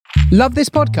Love this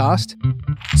podcast?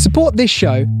 Support this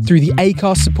show through the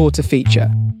Acast supporter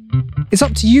feature. It's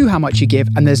up to you how much you give,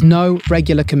 and there's no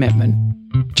regular commitment.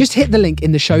 Just hit the link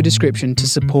in the show description to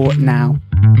support now.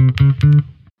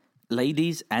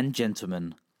 Ladies and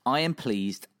gentlemen, I am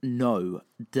pleased, no,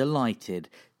 delighted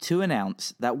to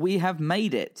announce that we have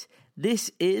made it.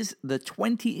 This is the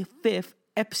 25th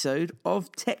episode of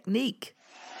Technique.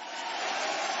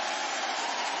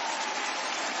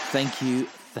 Thank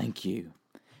you.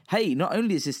 Hey, not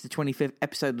only is this the 25th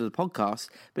episode of the podcast,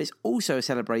 but it's also a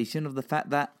celebration of the fact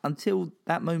that until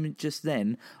that moment just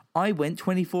then, I went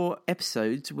 24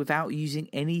 episodes without using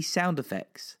any sound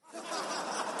effects.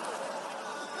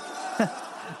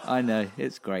 I know,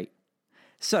 it's great.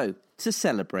 So, to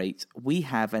celebrate, we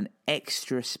have an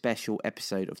extra special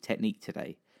episode of Technique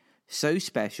today. So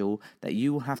special that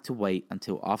you will have to wait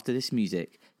until after this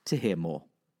music to hear more.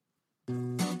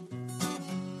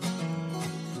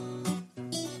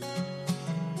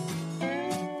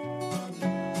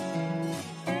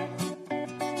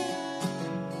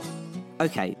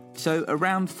 Okay, so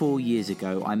around 4 years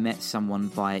ago, I met someone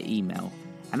via email,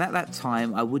 and at that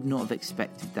time, I would not have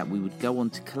expected that we would go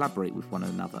on to collaborate with one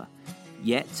another.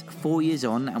 Yet, 4 years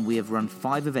on, and we have run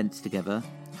 5 events together,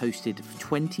 hosted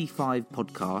 25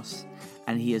 podcasts,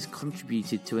 and he has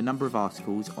contributed to a number of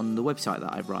articles on the website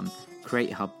that I run,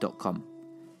 creatorhub.com.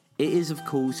 It is, of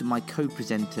course, my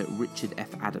co-presenter, Richard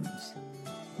F. Adams.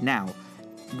 Now,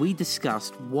 we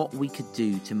discussed what we could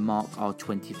do to mark our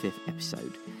 25th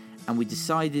episode, and we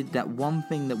decided that one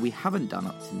thing that we haven't done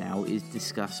up to now is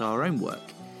discuss our own work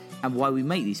and why we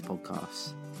make these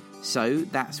podcasts. So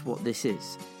that's what this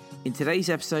is. In today's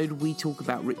episode, we talk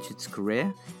about Richard's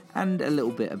career and a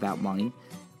little bit about mine.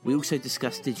 We also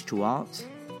discuss digital art,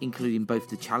 including both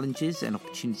the challenges and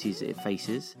opportunities it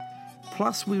faces.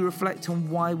 Plus, we reflect on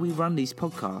why we run these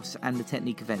podcasts and the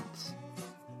Technique events.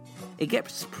 It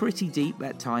gets pretty deep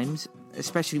at times,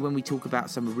 especially when we talk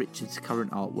about some of Richard's current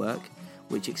artwork,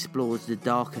 which explores the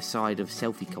darker side of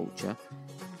selfie culture.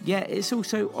 Yet it's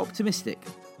also optimistic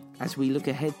as we look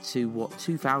ahead to what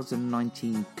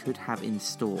 2019 could have in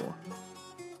store.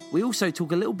 We also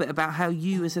talk a little bit about how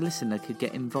you as a listener could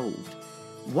get involved.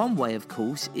 One way, of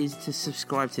course, is to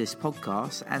subscribe to this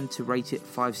podcast and to rate it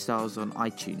 5 stars on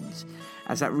iTunes,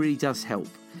 as that really does help.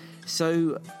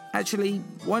 So, actually,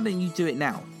 why don't you do it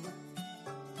now?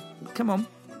 Come on.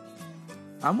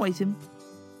 I'm waiting.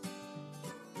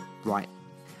 Right.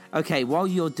 Okay, while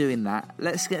you're doing that,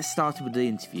 let's get started with the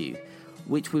interview,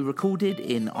 which we recorded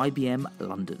in IBM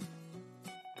London.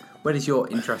 Where does your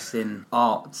interest in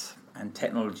art and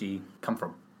technology come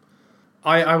from?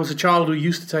 I was a child who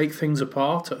used to take things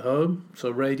apart at home, so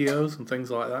radios and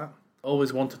things like that.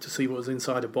 Always wanted to see what was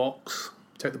inside a box,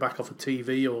 take the back off a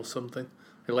TV or something,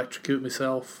 electrocute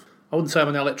myself. I wouldn't say I'm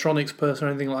an electronics person or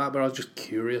anything like that, but I was just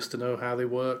curious to know how they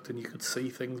worked, and you could see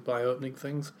things by opening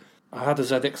things. I had a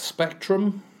ZX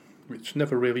Spectrum, which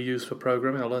never really used for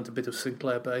programming. I learned a bit of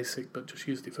Sinclair Basic, but just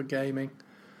used it for gaming.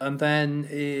 And then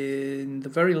in the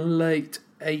very late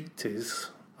 80s,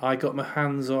 I got my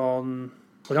hands on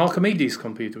an Archimedes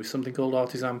computer with something called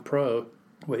Artisan Pro,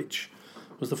 which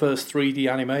was the first 3D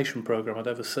animation program I'd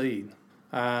ever seen.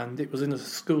 And it was in a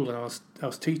school, and I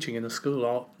was teaching in a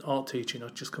school, art teaching.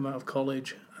 I'd just come out of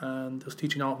college, and I was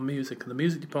teaching art and music. And the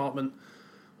music department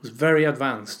was very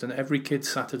advanced, and every kid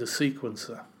sat at a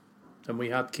sequencer. And we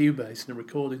had Cubase and a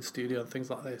recording studio and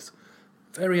things like this.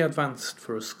 Very advanced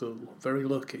for a school, very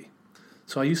lucky.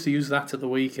 So I used to use that at the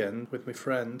weekend with my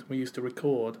friend. We used to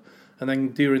record, and then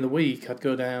during the week I'd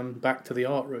go down back to the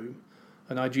art room,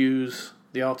 and I'd use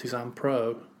the Artisan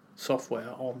Pro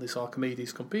software on this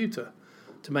Archimedes computer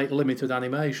to make limited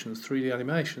animations, 3D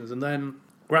animations. And then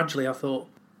gradually I thought,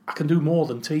 I can do more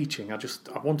than teaching. I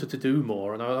wanted to do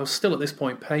more, and I was still at this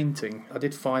point painting. I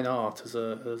did fine art as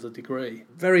a degree.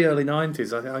 Very early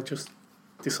 90s, I just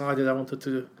decided I wanted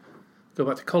to go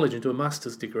back to college and do a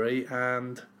master's degree,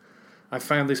 and I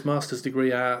found this master's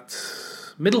degree at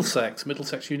Middlesex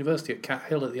University at Cat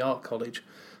Hill at the Art College,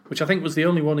 which I think was the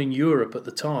only one in Europe at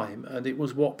the time, and it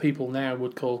was what people now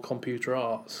would call computer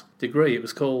arts degree. It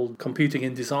was called Computing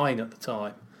in Design at the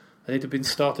time. And it had been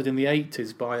started in the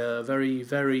 80s by a very,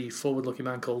 very forward-looking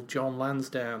man called John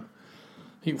Lansdowne.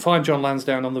 You can find John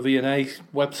Lansdowne on the V&A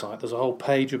website. There's a whole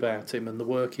page about him and the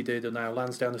work he did. And now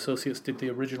Lansdowne Associates did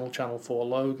the original Channel 4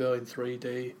 logo in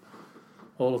 3D,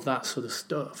 all of that sort of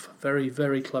stuff. Very,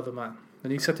 very clever man.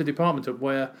 And he set a department up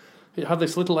where it had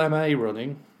this little MA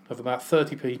running of about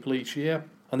 30 people each year.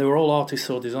 And they were all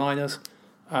artists or designers.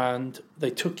 And they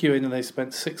took you in and they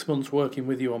spent 6 months working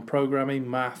with you on programming,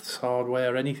 maths,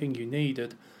 hardware, anything you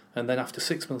needed. And then after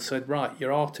 6 months said, right,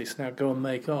 you're artists, now go and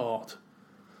make art.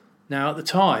 Now, at the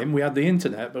time, we had the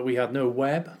internet, but we had no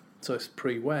web, so it's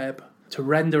pre-web. To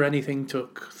render anything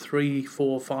took 3,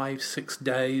 4, 5, 6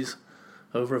 days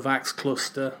over a VAX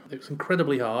cluster. It was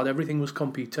incredibly hard. Everything was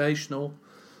computational.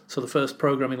 So the first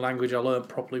programming language I learned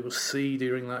properly was C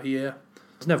during that year. I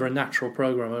was never a natural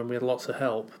programmer, and we had lots of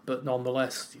help, but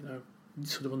nonetheless, you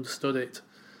sort of understood it.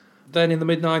 Then in the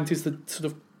mid-90s, the sort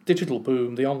of digital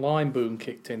boom, the online boom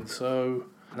kicked in. So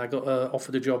I got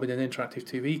offered a job in an interactive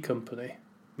TV company,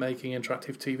 making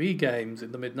interactive TV games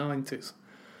in the mid-90s.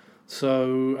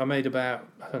 So I made about,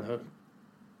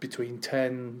 between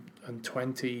 10 and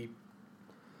 20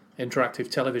 interactive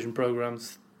television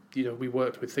programs. We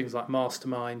worked with things like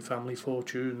Mastermind, Family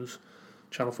Fortunes,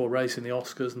 Channel 4 Racing, the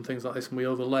Oscars and things like this, and we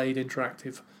overlaid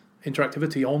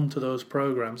interactivity onto those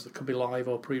programs that could be live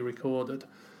or pre-recorded,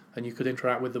 and you could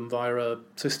interact with them via a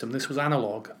system. This was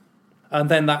analog. And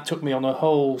then that took me on a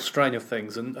whole strain of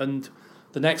things, and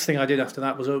the next thing I did after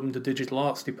that was opened a digital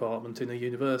arts department in a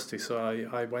university. So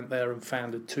I went there and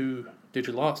founded 2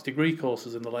 digital arts degree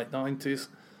courses in the late 90s,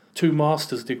 2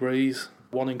 master's degrees,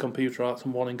 one in computer arts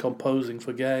and one in composing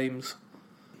for games.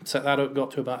 Set that up,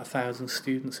 got to about 1,000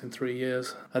 students in 3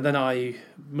 years. And then I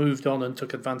moved on and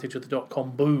took advantage of the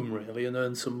dot-com boom, really, and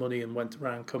earned some money and went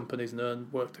around companies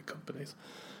and worked at companies.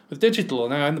 With digital,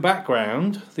 now in the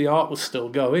background, the art was still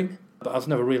going, but I was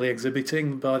never really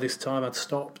exhibiting. By this time I'd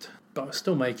stopped. But I was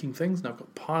still making things, and I've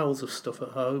got piles of stuff at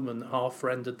home and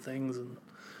half-rendered things and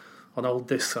on old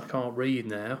discs I can't read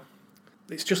now.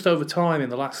 It's just over time, in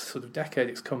the last sort of decade,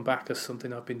 it's come back as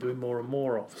something I've been doing more and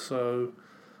more of. So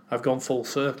I've gone full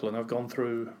circle, and I've gone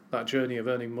through that journey of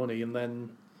earning money and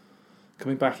then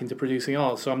coming back into producing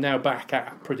art. So I'm now back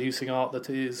at producing art that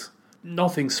is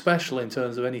nothing special in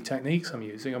terms of any techniques I'm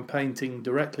using. I'm painting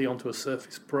directly onto a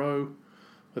Surface Pro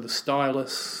with a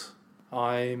stylus.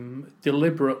 I'm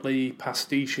deliberately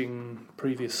pastiching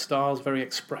previous styles, very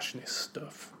expressionist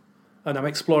stuff. And I'm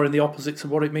exploring the opposites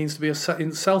of what it means to be in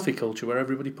selfie culture, where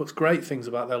everybody puts great things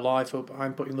about their life up.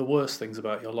 I'm putting the worst things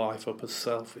about your life up as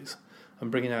selfies and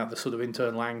bringing out the sort of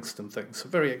internal angst and things. So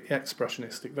very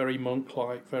expressionistic, very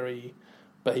monk-like, very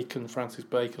Francis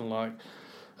Bacon-like.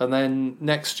 And then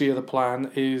next year the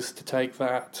plan is to take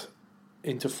that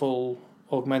into full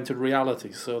augmented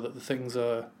reality so that the things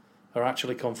are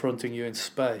actually confronting you in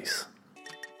space.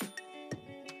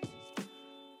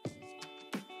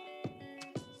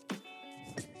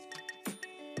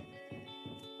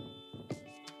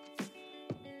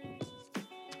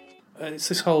 It's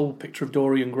this whole picture of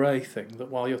Dorian Gray thing, that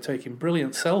while you're taking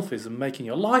brilliant selfies and making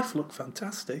your life look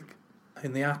fantastic,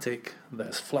 in the attic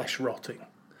there's flesh rotting.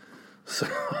 So,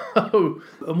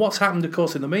 and what's happened, of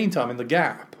course, in the meantime, in the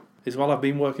gap, is while I've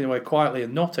been working away quietly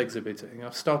and not exhibiting,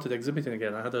 I've started exhibiting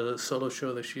again. I had a solo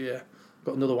show this year,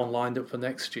 got another one lined up for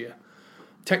next year.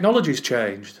 Technology's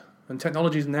changed, and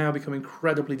technology's now become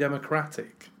incredibly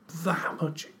democratic. That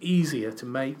much easier to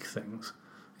make things.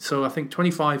 So I think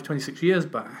 25, 26 years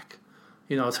back,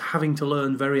 I was having to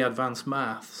learn very advanced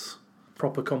maths,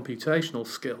 proper computational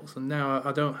skills, and now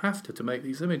I don't have to make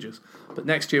these images. But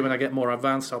next year when I get more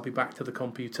advanced, I'll be back to the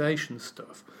computation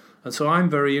stuff. And so I'm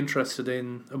very interested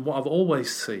in, and what I've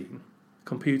always seen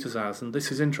computers as, and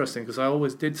this is interesting because I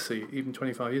always did see, even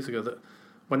 25 years ago, that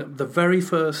when the very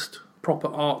first proper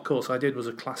art course I did was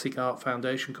a classic art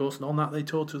foundation course, and on that they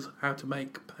taught us how to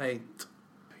make paint.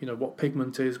 What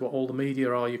pigment is, what all the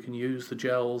media are you can use, the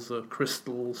gels, the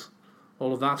crystals,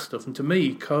 all of that stuff. And to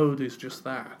me, code is just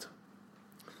that.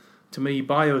 To me,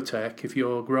 biotech, if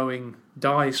you're growing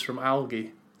dyes from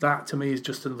algae, that to me is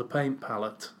just another paint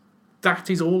palette. That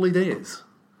is all it is.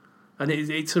 And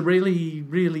it's a really,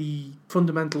 really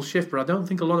fundamental shift, but I don't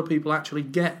think a lot of people actually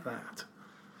get that.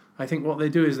 I think what they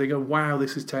do is they go, wow,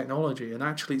 this is technology, and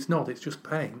actually it's not, it's just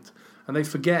paint. And they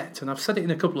forget, and I've said it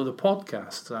in a couple of the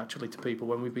podcasts actually to people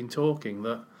when we've been talking,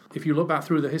 that if you look back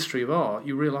through the history of art,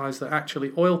 you realise that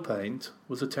actually oil paint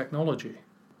was a technology.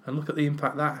 And look at the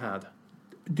impact that had.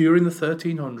 During the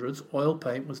 1300s, oil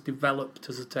paint was developed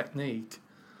as a technique,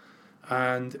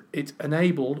 and it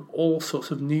enabled all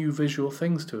sorts of new visual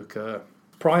things to occur.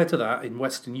 Prior to that, in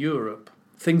Western Europe,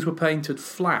 things were painted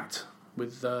flat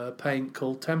with paint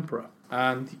called tempera.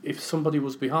 And if somebody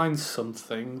was behind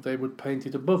something, they would paint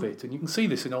it above it. And you can see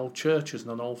this in old churches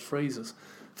and on old friezes.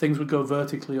 Things would go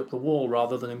vertically up the wall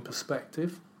rather than in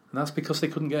perspective. And that's because they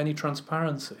couldn't get any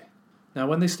transparency. Now,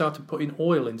 when they started putting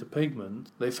oil into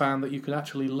pigment, they found that you could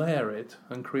actually layer it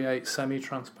and create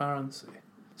semi-transparency.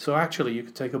 So actually, you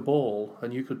could take a ball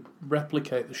and you could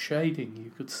replicate the shading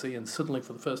you could see and suddenly,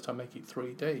 for the first time, make it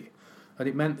 3D. And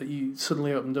it meant that you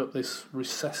suddenly opened up this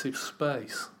recessive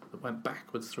space that went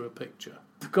backwards through a picture.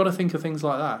 You've got to think of things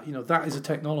like that. That is a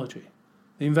technology.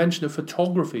 The invention of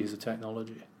photography is a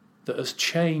technology that has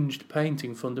changed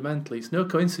painting fundamentally. It's no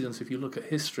coincidence if you look at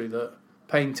history that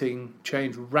painting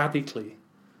changed radically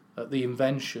at the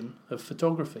invention of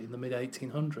photography in the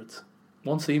mid-1800s.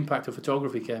 Once the impact of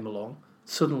photography came along,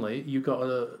 suddenly you got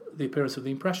the appearance of the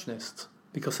Impressionists.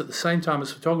 Because at the same time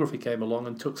as photography came along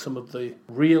and took some of the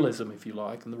realism, if you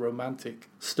like, and the romantic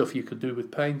stuff you could do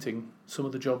with painting, some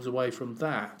of the jobs away from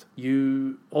that,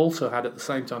 you also had at the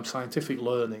same time scientific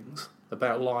learnings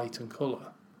about light and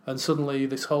colour. And suddenly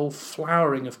this whole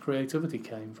flowering of creativity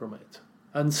came from it.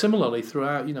 And similarly,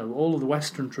 throughout, all of the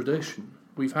Western tradition,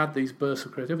 we've had these bursts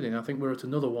of creativity, and I think we're at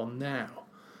another one now.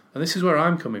 And this is where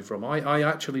I'm coming from. I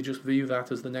actually just view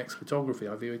that as the next photography.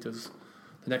 I view it as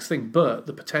the next thing. But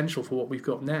the potential for what we've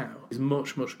got now is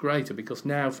much, much greater, because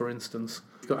now, for instance,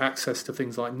 we've got access to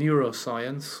things like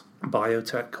neuroscience,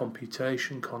 biotech,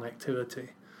 computation,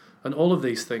 connectivity, and all of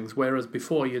these things, whereas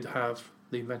before you'd have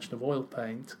the invention of oil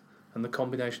paint and the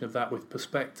combination of that with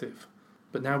perspective.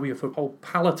 But now we have a whole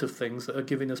palette of things that are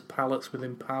giving us palettes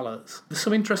within palettes. There's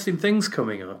some interesting things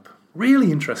coming up.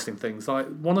 Really interesting things. Like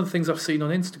one of the things I've seen on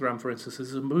Instagram, for instance,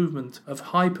 is a movement of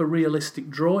hyper-realistic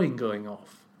drawing going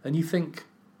off. And you think,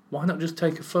 why not just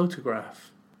take a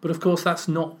photograph? But of course that's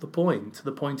not the point.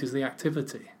 The point is the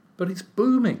activity. But it's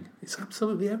booming. It's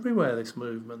absolutely everywhere, this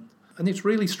movement. And it's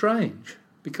really strange,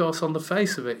 because on the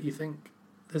face of it you think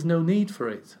there's no need for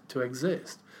it to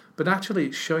exist. But actually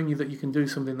it's showing you that you can do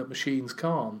something that machines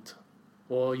can't.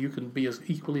 Or you can be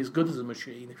equally as good as a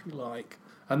machine, if you like.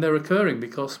 And they're occurring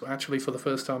because, actually, for the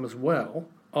first time as well,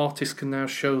 artists can now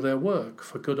show their work,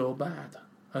 for good or bad,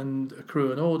 and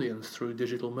accrue an audience through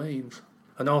digital means.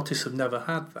 And artists have never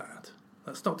had that.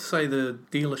 That's not to say the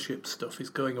dealership stuff is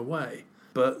going away,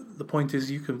 but the point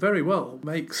is you can very well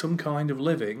make some kind of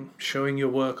living showing your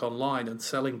work online and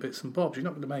selling bits and bobs. You're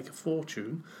not going to make a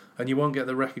fortune, and you won't get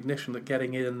the recognition that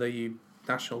getting in the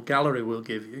National Gallery will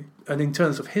give you. And in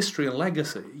terms of history and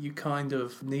legacy, you kind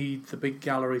of need the big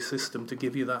gallery system to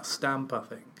give you that stamp, I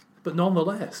think. But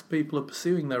nonetheless, people are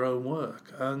pursuing their own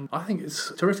work, and I think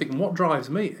it's terrific. And what drives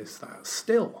me is that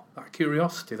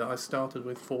curiosity that I started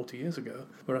with 40 years ago,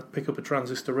 where I'd pick up a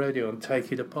transistor radio and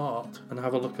take it apart and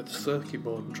have a look at the circuit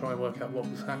board and try and work out what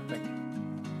was happening.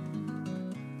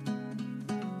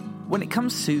 When it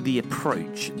comes to the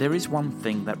approach, there is one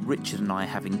thing that Richard and I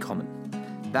have in common.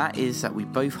 That is that we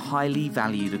both highly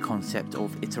value the concept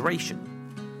of iteration.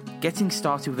 Getting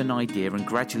started with an idea and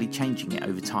gradually changing it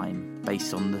over time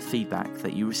based on the feedback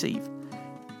that you receive.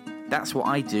 That's what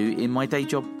I do in my day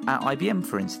job at IBM,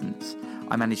 for instance.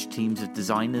 I manage teams of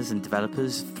designers and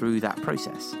developers through that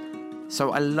process.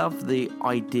 So I love the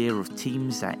idea of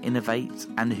teams that innovate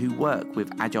and who work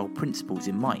with agile principles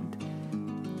in mind.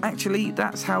 Actually,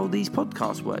 that's how these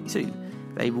podcasts work too.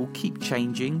 They will keep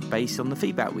changing based on the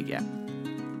feedback we get.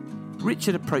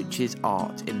 Richard approaches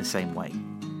art in the same way.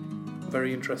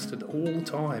 Very interested all the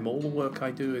time. All the work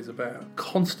I do is about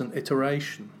constant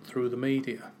iteration through the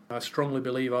media. I strongly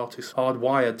believe artists are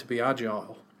hardwired to be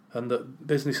agile, and that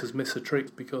businesses miss a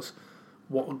trick, because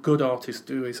what good artists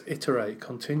do is iterate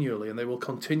continually, and they will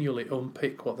continually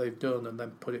unpick what they've done and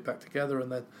then put it back together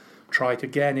and then try it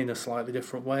again in a slightly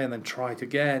different way and then try it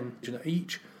again.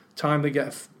 Each time they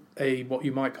get a what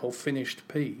you might call finished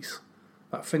piece,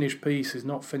 that finished piece is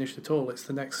not finished at all. It's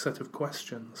the next set of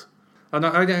questions. And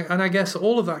I guess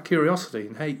all of that curiosity,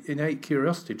 innate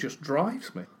curiosity, just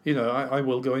drives me. I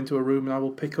will go into a room and I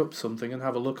will pick up something and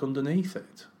have a look underneath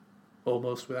it,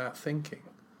 almost without thinking.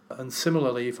 And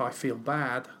similarly, if I feel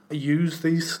bad, I use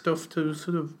these stuff to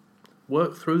sort of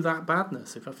work through that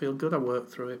badness. If I feel good, I work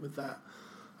through it with that.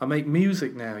 I make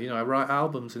music now. I write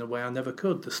albums in a way I never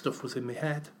could. The stuff was in my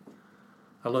head.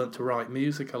 I learnt to write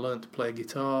music. I learnt to play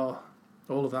guitar.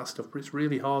 All of that stuff, but it's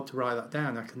really hard to write that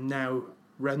down. I can now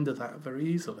render that very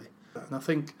easily. And I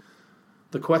think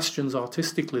the questions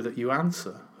artistically that you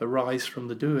answer arise from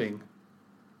the doing,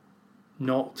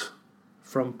 not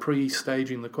from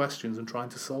pre-staging the questions and trying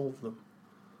to solve them.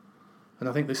 And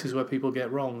I think this is where people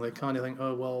get wrong. They kind of think,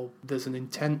 oh, well, there's an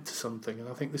intent to something. And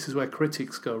I think this is where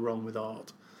critics go wrong with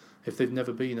art. If they've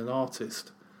never been an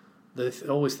artist, they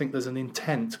always think there's an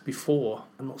intent before.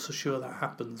 I'm not so sure that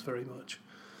happens very much.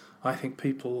 I think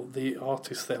the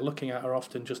artists they're looking at are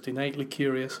often just innately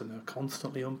curious and are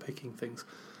constantly unpicking things,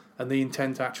 and the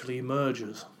intent actually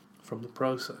emerges from the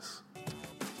process.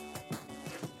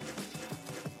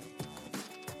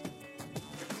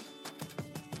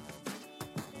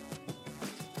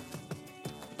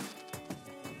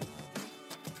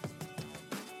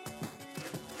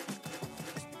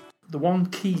 The one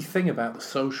key thing about the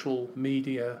social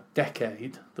media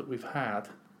decade that we've had,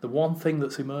 the one thing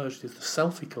that's emerged is the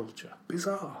selfie culture.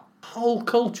 Bizarre. whole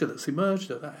culture that's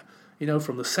emerged of that. You know,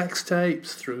 from the sex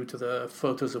tapes through to the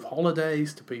photos of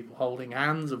holidays, to people holding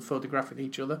hands and photographing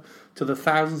each other, to the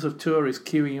thousands of tourists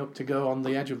queuing up to go on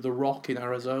the edge of the rock in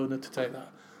Arizona to take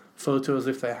that photo as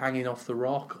if they're hanging off the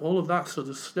rock, all of that sort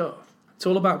of stuff. It's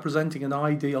all about presenting an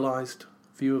idealised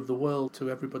view of the world to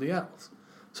everybody else.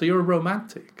 So you're a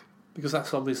romantic, because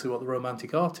that's obviously what the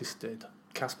Romantic artists did.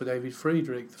 Caspar David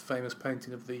Friedrich, the famous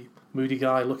painting of the moody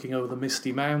guy looking over the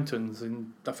misty mountains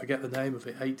in, I forget the name of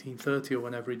it, 1830 or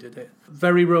whenever he did it.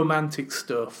 Very romantic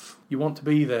stuff. You want to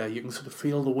be there. You can sort of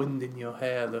feel the wind in your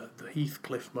hair, the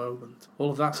Heathcliff moment,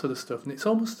 all of that sort of stuff. And it's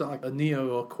almost like a neo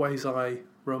or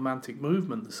quasi-romantic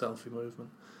movement, the selfie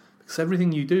movement, because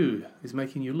everything you do is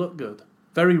making you look good.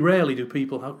 Very rarely do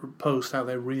people post how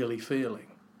they're really feeling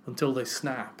until they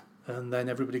snap. And then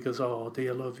everybody goes, oh,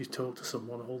 dear love, you talk to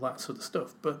someone, all that sort of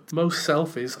stuff. But most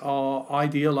selfies are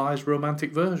idealised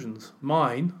romantic versions.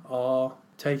 Mine are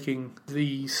taking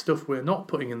the stuff we're not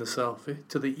putting in the selfie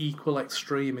to the equal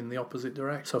extreme in the opposite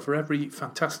direction. So for every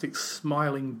fantastic,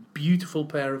 smiling, beautiful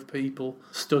pair of people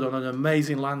stood on an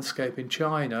amazing landscape in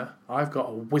China, I've got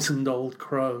a wizened old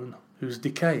crone who's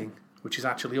decaying, which is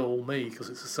actually all me, because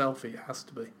it's a selfie, it has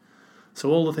to be. So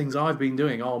all the things I've been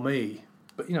doing are me.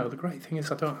 But, you know, the great thing is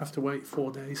I don't have to wait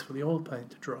 4 days for the oil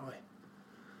paint to dry.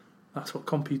 That's what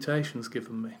computation's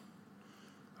given me.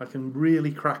 I can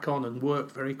really crack on and work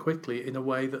very quickly in a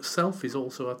way that selfies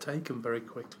also are taken very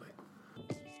quickly.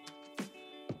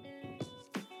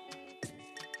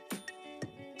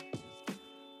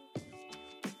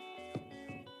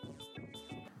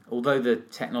 Although the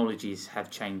technologies have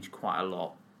changed quite a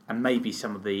lot, and maybe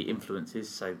some of the influences,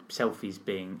 so selfies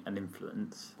being an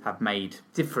influence, have made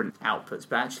different outputs.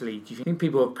 But actually, do you think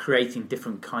people are creating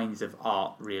different kinds of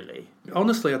art, really?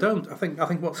 Honestly, I don't. I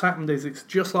think what's happened is it's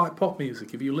just like pop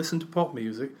music. If you listen to pop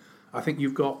music, I think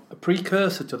you've got a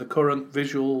precursor to the current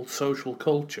visual social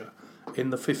culture in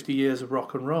the 50 years of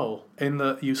rock and roll, in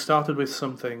that you started with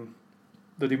something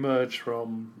that emerged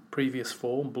from previous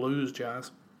form, blues,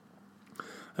 jazz,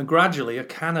 and gradually a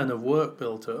canon of work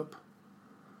built up.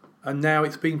 And now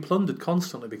it's being plundered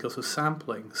constantly because of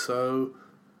sampling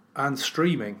and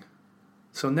streaming.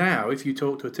 So now, if you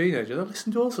talk to a teenager, they'll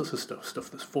listen to all sorts of stuff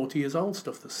that's 40 years old,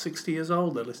 stuff that's 60 years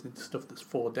old. They're listening to stuff that's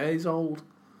 4 days old.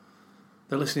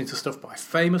 They're listening to stuff by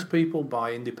famous people,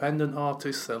 by independent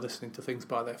artists. They're listening to things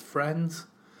by their friends.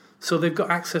 So they've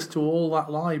got access to all that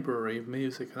library of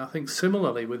music. And I think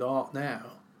similarly with art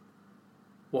now,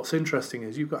 what's interesting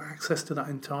is you've got access to that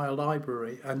entire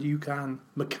library, and you can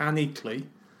mechanically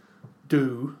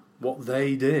do what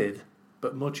they did,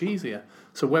 but much easier.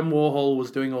 So when Warhol was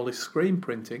doing all this screen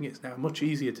printing, it's now much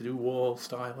easier to do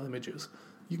Warhol-style images.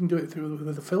 You can do it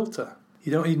with a filter.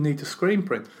 You don't even need to screen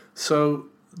print. So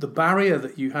the barrier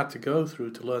that you had to go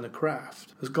through to learn a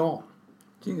craft has gone.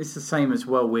 Do you think it's the same as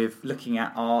well with looking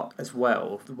at art as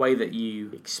well? The way that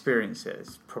you experience it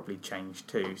has probably changed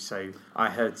too. So I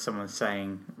heard someone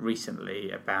saying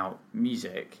recently about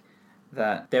music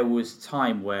that there was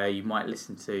time where you might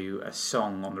listen to a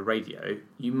song on the radio,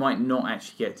 you might not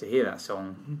actually get to hear that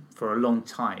song for a long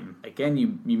time. Again,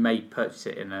 you may purchase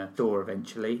it in a store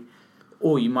eventually,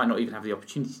 or you might not even have the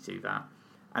opportunity to do that.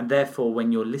 And therefore,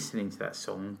 when you're listening to that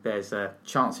song, there's a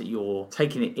chance that you're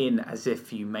taking it in as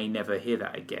if you may never hear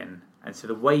that again. And so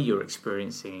the way you're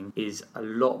experiencing is a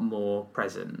lot more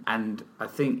present. And I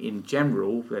think in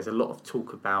general, there's a lot of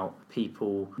talk about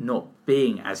people not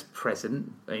being as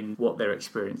present in what they're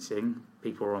experiencing.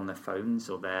 People are on their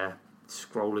phones, or they're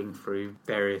scrolling through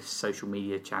various social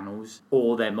media channels,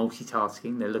 or they're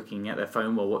multitasking. They're looking at their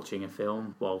phone while watching a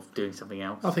film, while doing something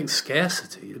else. I think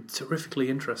scarcity, a terrifically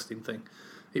interesting thing.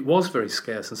 It was very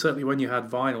scarce, and certainly when you had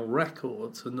vinyl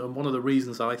records, and one of the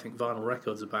reasons I think vinyl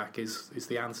records are back is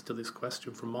the answer to this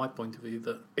question from my point of view,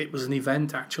 that it was an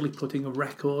event actually putting a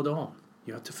record on.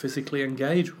 You had to physically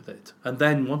engage with it. And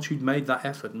then once you'd made that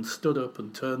effort and stood up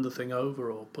and turned the thing over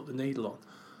or put the needle on,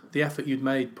 the effort you'd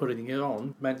made putting it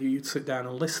on meant that you'd sit down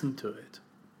and listen to it,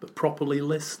 but properly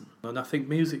listen. And I think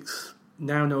music's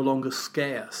now no longer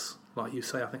scarce. Like you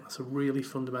say, I think that's a really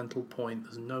fundamental point.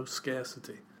 There's no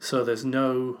scarcity. So there's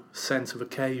no sense of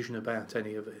occasion about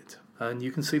any of it. And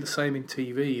you can see the same in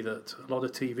TV, that a lot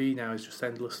of TV now is just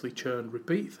endlessly churned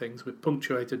repeat things, with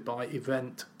punctuated by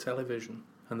event television.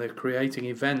 And they're creating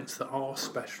events that are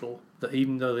special, that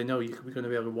even though they know you're going to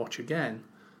be able to watch again,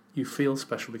 you feel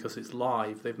special because it's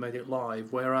live. They've made it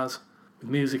live. Whereas with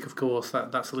music, of course,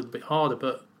 that's a little bit harder,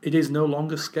 but it is no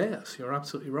longer scarce. You're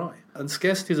absolutely right. And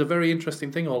scarcity is a very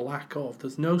interesting thing, or lack of.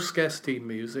 There's no scarcity in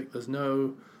music, there's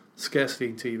no scarcity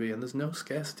in TV, and there's no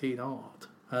scarcity in art.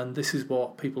 And this is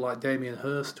what people like Damien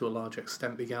Hirst, to a large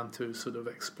extent, began to sort of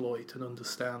exploit and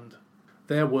understand.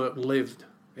 Their work lived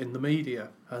in the media,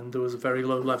 and there was a very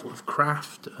low level of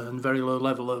craft and very low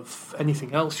level of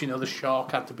anything else. The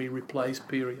shark had to be replaced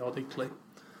periodically.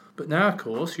 But now, of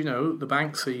course, the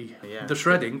Banksy, the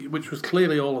shredding, which was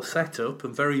clearly all a setup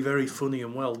and very, very funny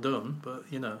and well done, but,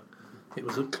 it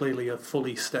was clearly a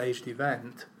fully staged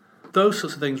event. Those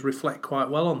sorts of things reflect quite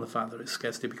well on the fact that it's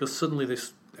scarcity, because suddenly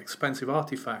this expensive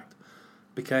artefact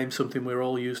became something we're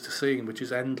all used to seeing, which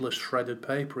is endless shredded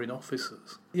paper in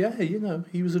offices. Yeah,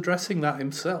 he was addressing that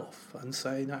himself and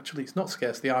saying, actually, it's not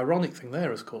scarce. The ironic thing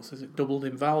there, of course, is it doubled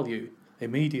in value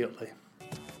immediately.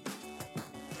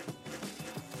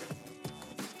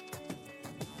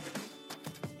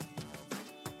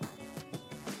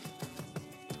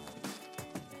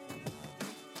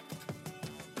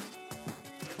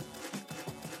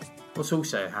 What's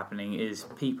also happening is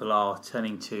people are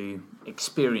turning to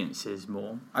experiences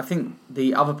more. I think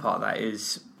the other part of that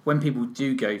is when people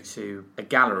do go to a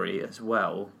gallery as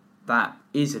well, that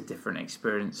is a different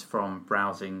experience from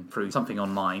browsing through something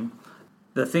online.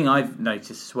 The thing I've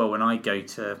noticed as well when I go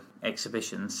to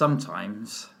exhibitions,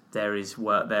 sometimes there is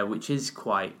work there which is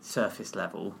quite surface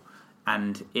level,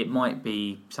 and it might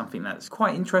be something that's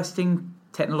quite interesting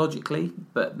technologically,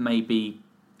 but maybe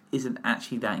isn't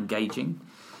actually that engaging.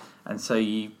 And so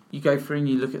you go through and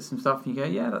you look at some stuff and you go,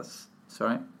 yeah, that's all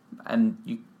right. And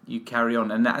you carry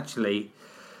on. And actually,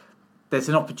 there's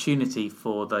an opportunity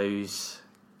for those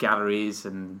galleries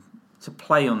and to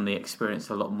play on the experience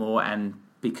a lot more. And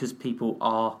because people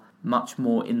are much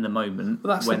more in the moment.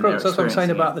 Well, that's the crux. That's what I'm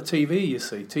saying about the TV, you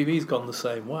see. TV's gone the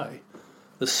same way.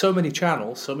 There's so many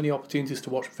channels, so many opportunities to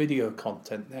watch video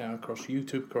content now across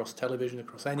YouTube, across television,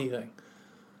 across anything,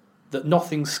 that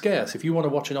nothing's scarce. If you want to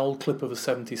watch an old clip of a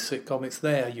 70s sitcom, it's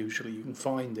there usually, you can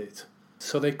find it.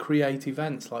 So they create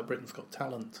events like Britain's Got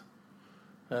Talent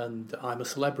and I'm a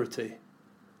Celebrity.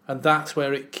 And that's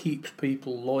where it keeps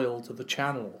people loyal to the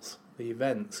channels, the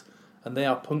events, and they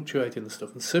are punctuating the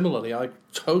stuff. And similarly, I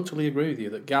totally agree with you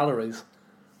that galleries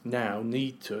now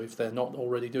need to, if they're not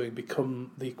already doing,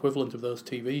 become the equivalent of those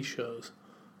TV shows,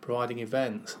 providing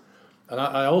events. And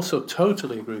I also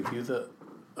totally agree with you that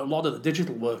a lot of the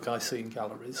digital work I see in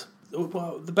galleries,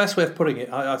 well, the best way of putting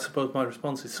it, I suppose my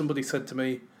response is, somebody said to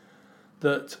me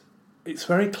that it's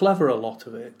very clever, a lot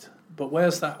of it, but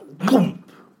where's that whoomp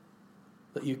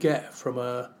that you get from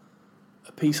a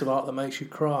piece of art that makes you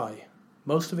cry?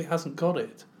 Most of it hasn't got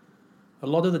it. A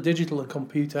lot of the digital and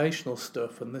computational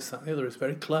stuff and this, that and the other is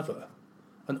very clever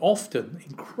and often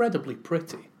incredibly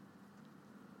pretty.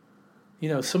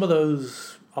 Some of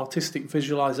those artistic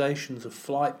visualizations of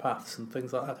flight paths and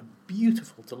things like that are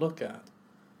beautiful to look at,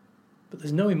 but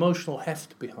there's no emotional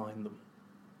heft behind them.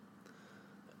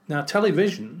 Now,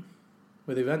 television,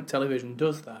 with event television,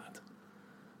 does that.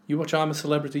 You watch I'm a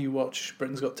Celebrity, you watch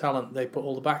Britain's Got Talent, they put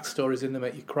all the backstories in, they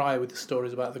make you cry with the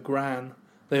stories about the Gran.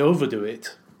 They overdo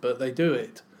it, but they do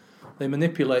it. They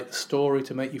manipulate the story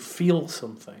to make you feel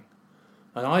something.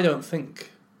 And I don't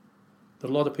think that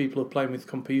a lot of people who are playing with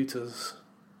computers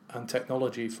and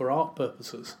technology for art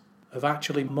purposes have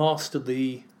actually mastered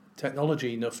the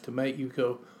technology enough to make you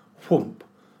go whoomp,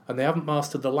 and they haven't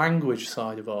mastered the language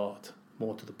side of art,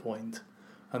 more to the point.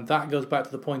 And that goes back to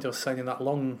the point I was saying in that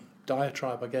long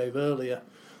diatribe I gave earlier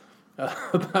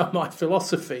about my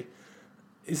philosophy,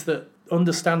 is that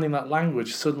understanding that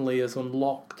language suddenly has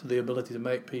unlocked the ability to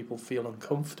make people feel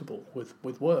uncomfortable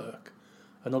with work.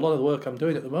 And a lot of the work I'm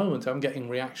doing at the moment, I'm getting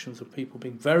reactions of people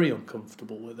being very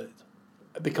uncomfortable with it,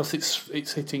 because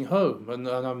it's hitting home, and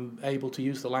I'm able to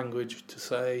use the language to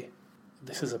say,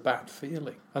 this is a bad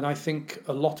feeling. And I think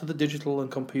a lot of the digital and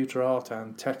computer art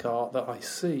and tech art that I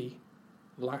see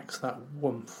lacks that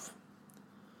warmth.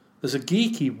 There's a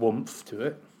geeky warmth to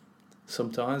it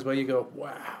sometimes where you go,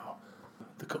 wow,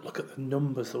 look at the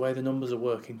numbers, the way the numbers are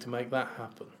working to make that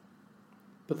happen.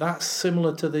 But that's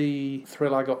similar to the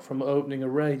thrill I got from opening a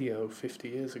radio 50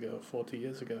 years ago, 40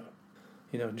 years ago.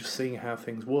 Just seeing how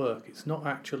things work. It's not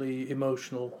actually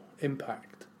emotional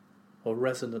impact or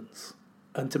resonance.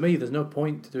 And to me, there's no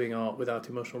point to doing art without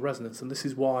emotional resonance. And this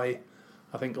is why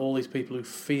I think all these people who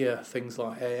fear things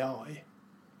like AI are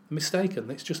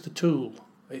mistaken. It's just a tool.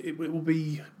 It will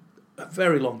be a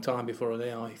very long time before an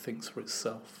AI thinks for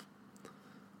itself.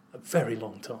 A very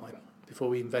long time before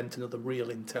we invent another real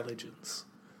intelligence.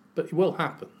 But it will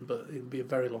happen, but it'll be a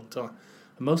very long time.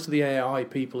 And most of the AI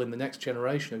people in the next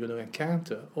generation are going to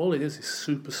encounter, all it is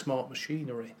super smart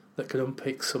machinery that can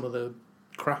unpick some of the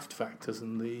craft factors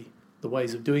and the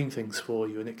ways of doing things for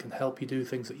you, and it can help you do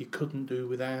things that you couldn't do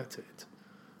without it.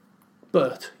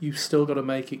 But you've still got to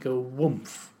make it go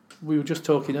woomph. we were just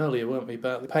talking earlier, weren't we,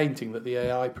 about the painting that the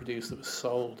AI produced that was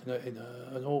sold in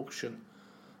an auction.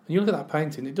 And you look at that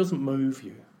painting, it doesn't move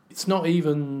you. It's not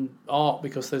even art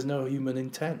because there's no human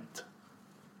intent.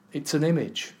 It's an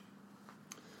image.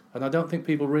 And I don't think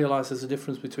people realise there's a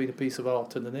difference between a piece of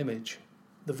art and an image.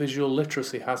 The visual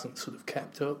literacy hasn't sort of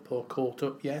kept up or caught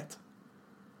up yet.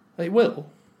 It will.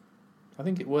 I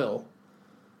think it will.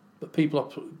 But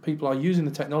people are using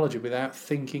the technology without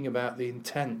thinking about the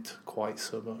intent quite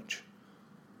so much.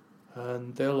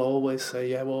 And they'll always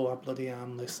say, yeah, well, I bloody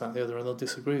am this, that, the other, and they'll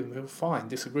disagree with me. Well, fine,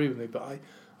 disagree with me, but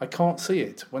I can't see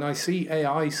it. When I see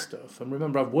AI stuff, and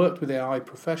remember, I've worked with AI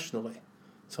professionally,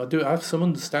 so I have some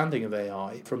understanding of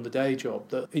AI from the day job,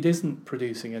 that it isn't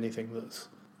producing anything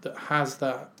that has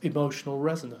that emotional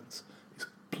resonance. It's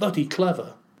bloody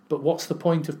clever, but what's the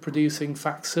point of producing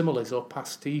facsimiles or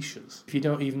pastiches if you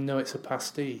don't even know it's a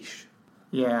pastiche?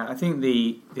 Yeah, I think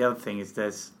the other thing is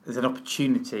there's an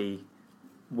opportunity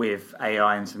with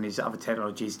AI and some of these other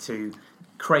technologies to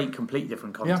create completely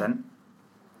different content.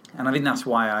 Yeah. And I think that's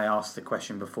why I asked the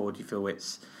question before, do you feel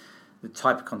it's the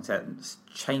type of content that's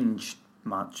changed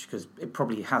much? Because it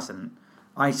probably hasn't.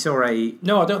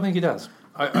 No, I don't think it has.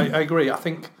 I agree. I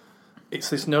think it's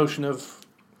this notion of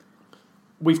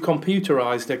we've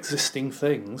computerised existing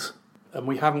things and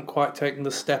we haven't quite taken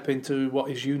the step into what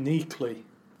is uniquely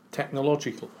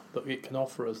technological that it can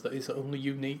offer us, that is only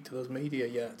unique to those media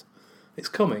yet. It's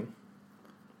coming.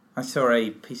 I saw a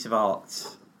piece of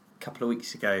art a couple of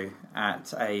weeks ago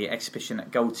at a exhibition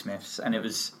at Goldsmiths, and it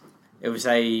was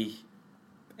a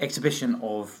exhibition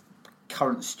of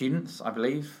current students, I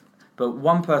believe. But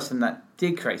one person that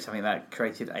did create something that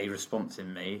created a response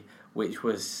in me, which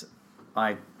was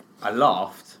I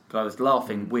laughed, but I was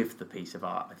laughing with the piece of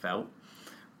art. I felt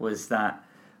was that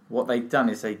what they'd done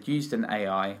is they'd used an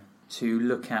AI to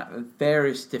look at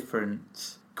various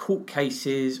different court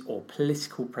cases or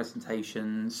political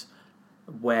presentations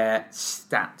where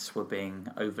stats were being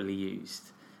overly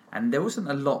used. And there wasn't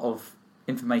a lot of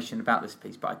information about this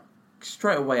piece, but I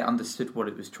straight away understood what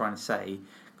it was trying to say,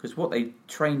 because what they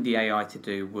trained the AI to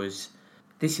do was,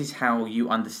 this is how you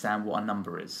understand what a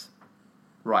number is.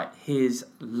 Right, here's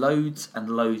loads and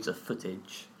loads of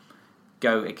footage.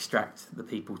 Go extract the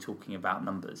people talking about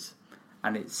numbers.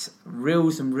 And it's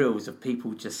reels and reels of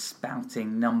people just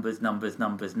spouting numbers.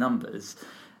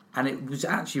 And it was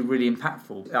actually really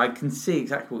impactful. I can see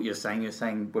exactly what you're saying. You're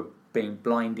saying we're being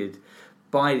blinded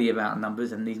by the amount of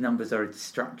numbers, and these numbers are a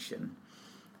distraction.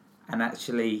 And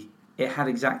actually, it had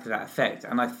exactly that effect.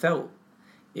 And I felt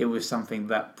it was something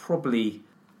that probably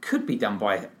could be done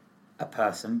by a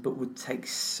person, but would take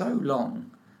so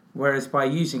long. Whereas by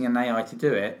using an AI to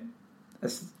do it,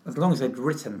 as long as they'd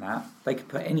written that, they could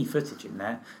put any footage in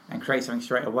there and create something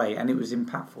straight away, and it was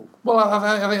impactful. Well,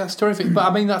 I think that's terrific. But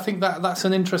I mean, I think that's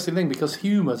an interesting thing, because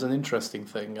humour's an interesting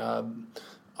thing.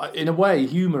 In a way,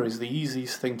 humour is the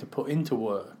easiest thing to put into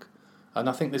work. And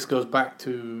I think this goes back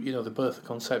to, the birth of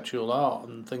conceptual art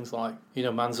and things like,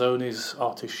 Manzoni's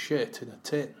Art is Shit in a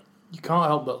tin. You can't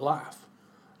help but laugh.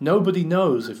 Nobody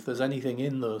knows if there's anything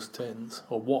in those tins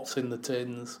or what's in the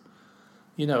tins.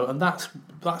 And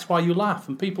that's why you laugh,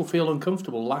 and people feel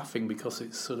uncomfortable laughing because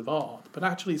it's sort of art, but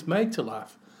actually it's made to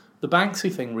laugh. The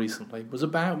Banksy thing recently was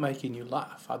about making you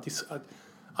laugh.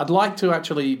 I'd like to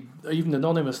actually, even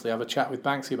anonymously, have a chat with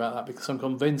Banksy about that, because I'm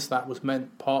convinced that was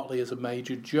meant partly as a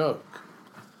major joke,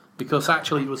 because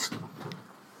actually it was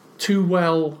too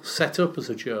well set up as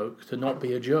a joke to not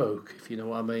be a joke, if you know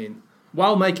what I mean,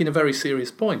 while making a very serious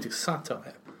point. It's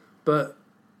satire, but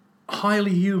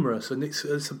highly humorous, and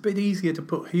it's a bit easier to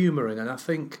put humour in. And I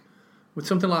think with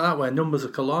something like that, where numbers are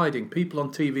colliding, people on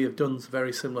TV have done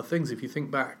very similar things. If you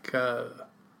think back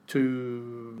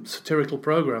to satirical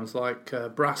programmes like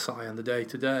Brass Eye and The Day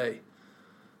Today,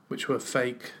 which were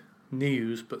fake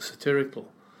news but satirical,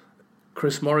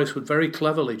 Chris Morris would very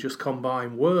cleverly just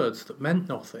combine words that meant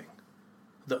nothing,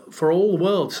 that for all the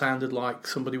world sounded like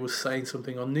somebody was saying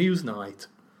something on Newsnight,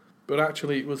 but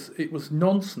actually it was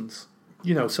nonsense.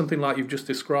 Something like you've just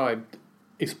described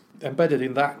is embedded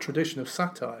in that tradition of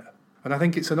satire. And I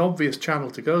think it's an obvious channel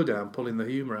to go down, pulling the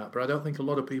humour out, but I don't think a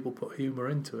lot of people put humour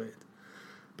into it.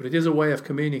 But it is a way of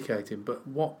communicating. But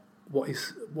what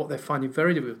they're finding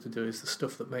very difficult to do is the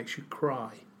stuff that makes you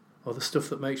cry, or the stuff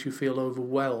that makes you feel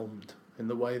overwhelmed, in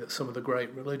the way that some of the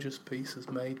great religious pieces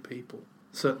made people,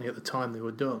 certainly at the time they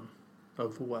were done,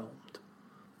 overwhelmed.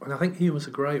 And I think humour's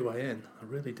a great way in. I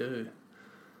really do.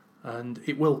 And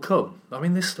it will come. I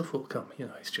mean, this stuff will come.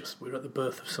 It's just we're at the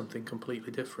birth of something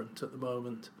completely different at the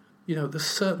moment. There's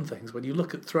certain things, when you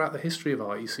look at throughout the history of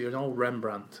art, you see an old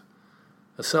Rembrandt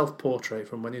a self-portrait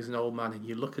from when he's an old man, and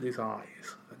you look at his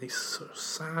eyes, and he's sort of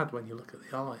sad when you look at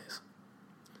the eyes.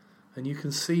 And you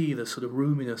can see the sort of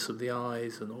roominess of the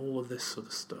eyes and all of this sort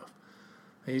of stuff.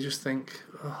 And you just think,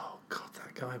 oh, God,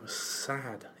 that guy was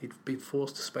sad. He'd been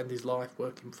forced to spend his life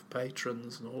working for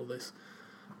patrons and all this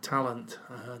talent,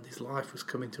 and his life was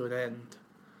coming to an end.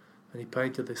 And he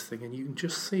painted this thing, and you can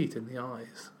just see it in the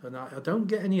eyes. And I don't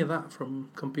get any of that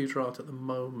from computer art at the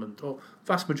moment, or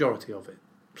vast majority of it.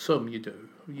 Some you do.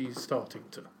 You're starting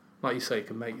to. Like you say, it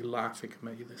can make you laugh, it can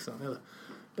make you this, that, and the other.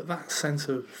 But that sense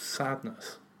of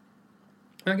sadness,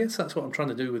 and I guess that's what I'm trying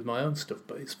to do with my own stuff.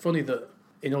 But it's funny that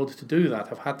in order to do that,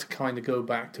 I've had to kind of go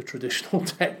back to traditional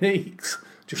techniques,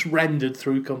 just rendered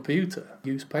through computer.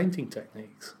 Use painting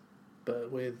techniques,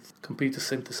 but with computer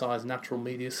synthesized natural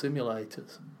media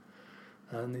simulators.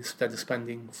 And instead of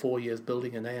spending 4 years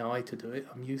building an AI to do it,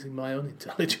 I'm using my own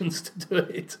intelligence to do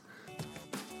it.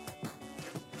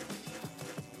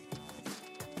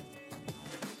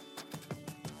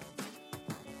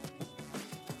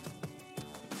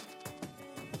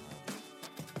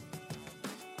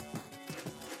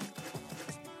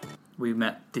 We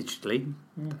met digitally,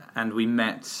 and we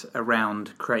met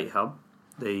around Create Hub,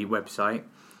 the website.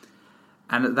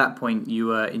 And at that point, you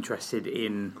were interested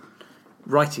in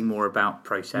writing more about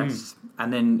process.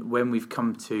 And then when we've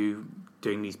come to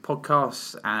doing these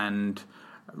podcasts and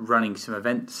running some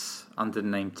events under the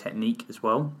name Technique as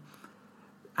well,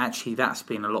 actually that's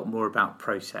been a lot more about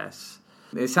process.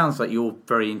 It sounds like you're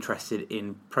very interested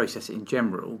in process in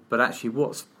general, but actually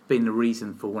what's been the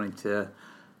reason for wanting to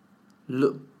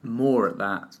look more at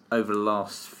that over the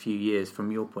last few years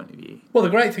from your point of view? Well, the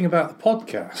great thing about the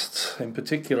podcasts in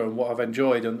particular, and what I've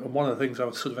enjoyed, and one of the things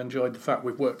I've sort of enjoyed, the fact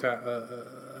we've worked out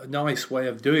a nice way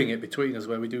of doing it between us,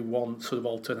 where we do one sort of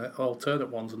alternate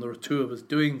ones, and there are two of us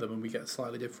doing them, and we get a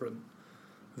slightly different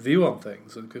view on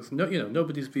things. And because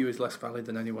nobody's view is less valid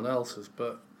than anyone else's,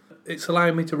 but it's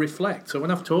allowing me to reflect. So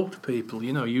when I've talked to people,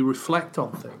 you reflect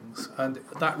on things, and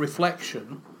that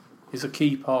reflection is a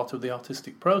key part of the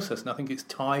artistic process, and I think it's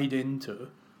tied into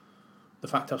the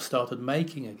fact I've started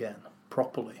making again,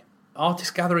 properly.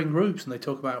 Artists gather in groups and they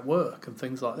talk about work and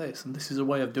things like this, and this is a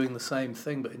way of doing the same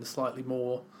thing but in a slightly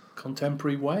more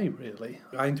contemporary way, really.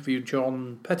 I interviewed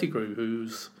John Pettigrew,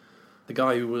 who's the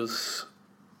guy who was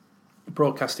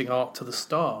broadcasting art to the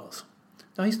stars.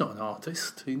 Now, he's not an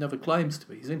artist, he never claims to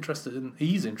be. He's interested in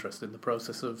the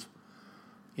process of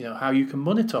how you can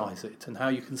monetize it and how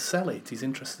you can sell it. He's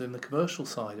interested in the commercial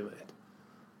side of it.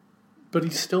 But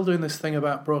he's still doing this thing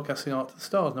about broadcasting art to the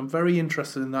stars, and I'm very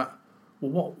interested in that.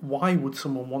 Well, why would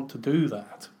someone want to do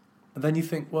that? And then you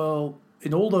think, well,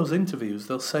 in all those interviews,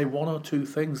 they'll say one or two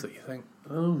things that you think,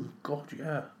 oh, God,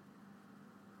 yeah.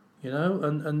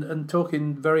 And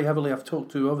talking very heavily, I've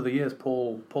talked to, over the years,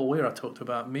 Paul Weir, I talked to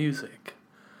about music.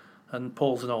 And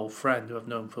Paul's an old friend who I've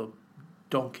known for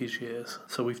donkey's years,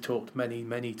 so we've talked many,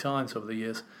 many times over the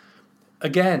years.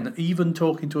 Again, even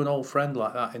talking to an old friend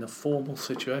like that in a formal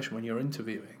situation when you're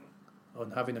interviewing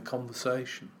and having a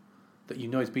conversation that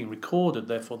is being recorded,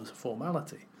 therefore there's a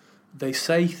formality, they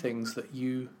say things that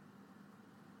you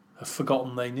have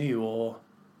forgotten they knew, or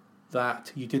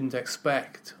that you didn't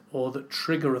expect, or that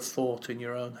trigger a thought in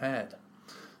your own head.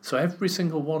 So every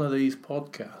single one of these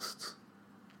podcasts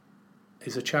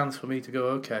is a chance for me to go,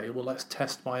 okay, well, let's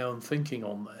test my own thinking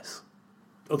on this.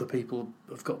 Other people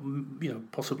have got,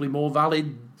 possibly more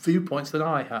valid viewpoints than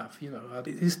I have. It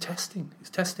is testing. It's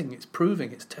testing. It's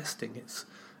proving. It's testing.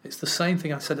 It's the same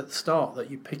thing I said at the start, that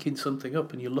you're picking something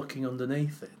up and you're looking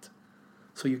underneath it.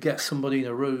 So you get somebody in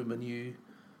a room and you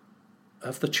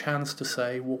have the chance to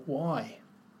say, well, why?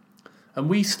 And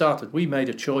we made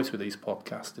a choice with these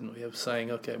podcasts, didn't we, of saying,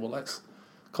 okay, well, let's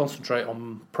concentrate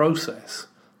on process.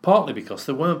 Partly because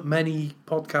there weren't many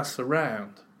podcasts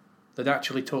around that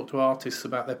actually talk to artists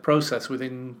about their process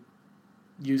within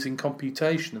using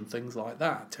computation and things like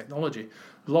that, technology.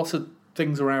 Lots of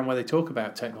things around where they talk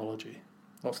about technology,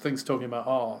 lots of things talking about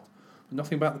art, but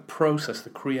nothing about the process, the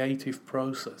creative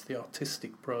process, the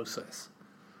artistic process.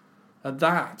 And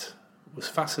that was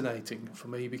fascinating for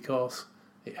me because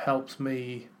it helps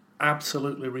me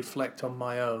absolutely reflect on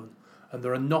my own. And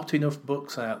there are not enough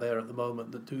books out there at the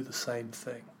moment that do the same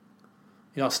thing.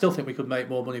 I still think we could make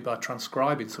more money by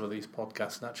transcribing some of these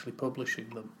podcasts and actually publishing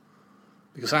them.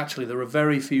 Because actually there are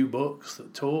very few books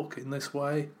that talk in this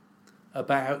way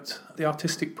about the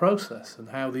artistic process and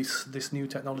how this new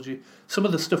technology, some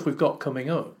of the stuff we've got coming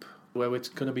up, where we're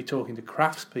going to be talking to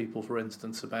craftspeople, for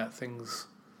instance, about things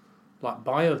like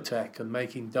biotech and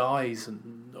making dyes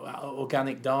and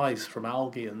organic dyes from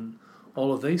algae and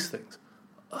all of these things.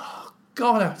 Oh,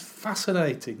 God, how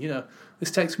fascinating,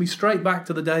 This takes me straight back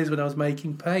to the days when I was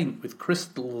making paint with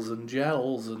crystals and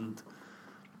gels and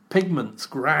pigments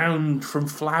ground from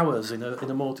flowers in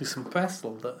a mortise and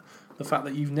pestle. The fact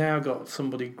that you've now got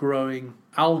somebody growing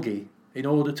algae in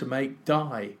order to make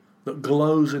dye that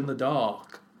glows in the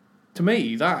dark. To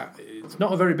me, that it's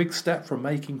not a very big step from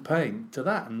making paint to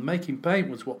that. And making paint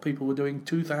was what people were doing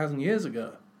 2,000 years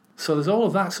ago. So there's all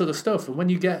of that sort of stuff. And when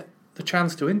you get the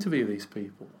chance to interview these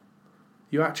people,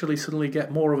 you actually suddenly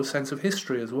get more of a sense of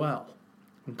history as well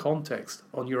and context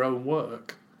on your own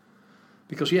work.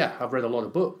 Because, yeah, I've read a lot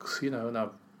of books, and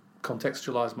I've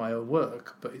contextualised my own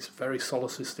work, but it's a very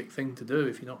solipsistic thing to do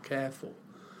if you're not careful.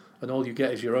 And all you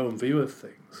get is your own view of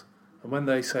things. And when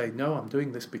they say, no, I'm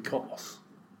doing this because,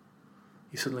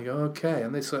 you suddenly go, okay.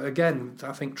 And this, again,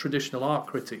 I think traditional art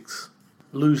critics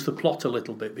lose the plot a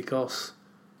little bit because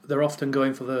they're often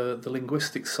going for the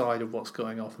linguistic side of what's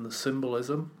going on and the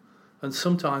symbolism. And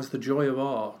sometimes the joy of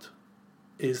art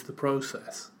is the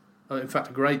process. In fact,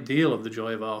 a great deal of the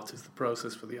joy of art is the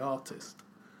process for the artist.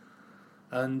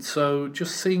 And so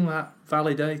just seeing that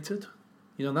validated,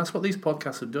 and that's what these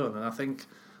podcasts have done. And I think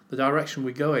the direction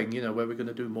we're going, where we're going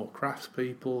to do more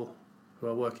craftspeople who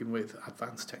are working with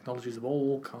advanced technologies of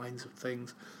all kinds of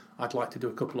things. I'd like to do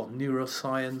a couple on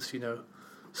neuroscience,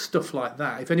 stuff like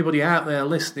that. If anybody out there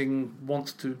listening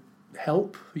wants to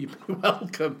help, you'd be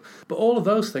welcome. But all of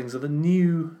those things are the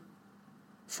new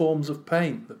forms of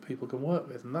paint that people can work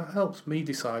with, and that helps me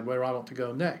decide where I want to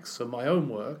go next. So my own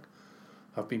work,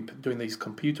 I've been doing these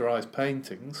computerized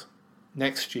paintings.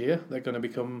 Next year they're going to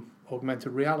become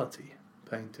augmented reality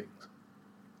paintings,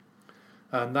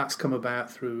 and that's come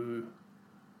about through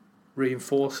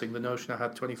reinforcing the notion I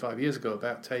had 25 years ago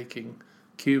about taking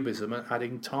cubism and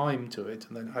adding time to it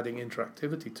and then adding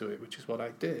interactivity to it, which is what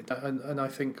I did. And I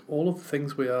think all of the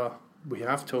things we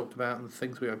have talked about and the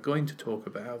things we are going to talk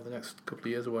about over the next couple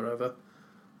of years or whatever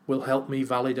will help me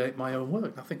validate my own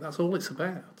work. I think that's all it's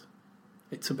about.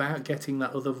 It's about getting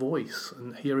that other voice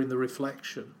and hearing the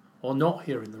reflection or not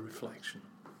hearing the reflection.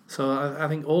 So I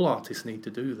think all artists need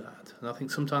to do that. And I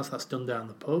think sometimes that's done down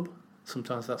the pub.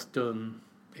 Sometimes that's done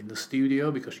in the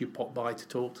studio because you pop by to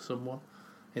talk to someone.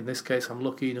 In this case, I'm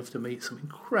lucky enough to meet some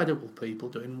incredible people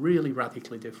doing really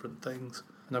radically different things.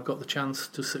 And I've got the chance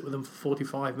to sit with them for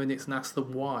 45 minutes and ask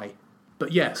them why.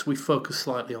 But yes, we focus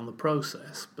slightly on the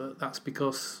process, but that's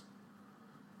because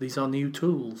these are new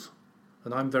tools.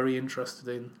 And I'm very interested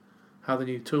in how the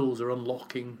new tools are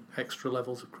unlocking extra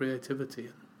levels of creativity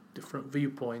and different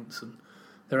viewpoints. And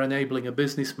they're enabling a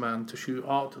businessman to shoot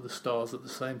art to the stars at the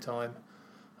same time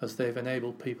as they've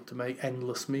enabled people to make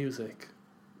endless music.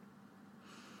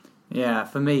 Yeah,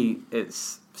 for me,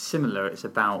 it's similar. It's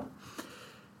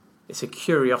a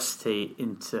curiosity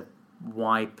into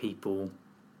why people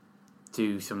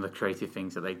do some of the creative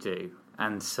things that they do.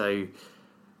 And so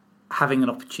having an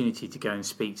opportunity to go and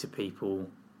speak to people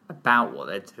about what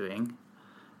they're doing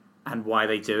and why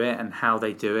they do it and how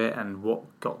they do it and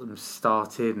what got them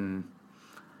started. And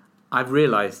I've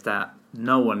realised that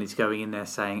no one is going in there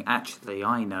saying, actually,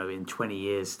 I know in 20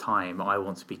 years' time I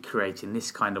want to be creating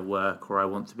this kind of work or I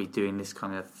want to be doing this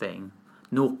kind of thing.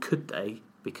 Nor could they,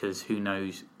 because who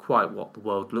knows quite what the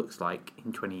world looks like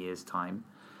in 20 years' time.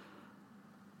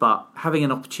 But having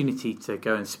an opportunity to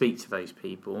go and speak to those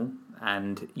people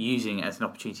and using it as an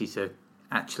opportunity to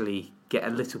actually get a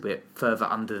little bit further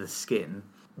under the skin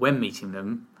when meeting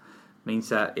them means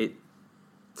that it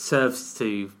serves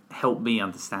to help me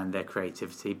understand their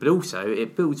creativity, but also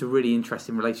it builds a really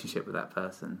interesting relationship with that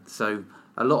person. So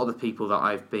a lot of the people that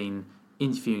I've been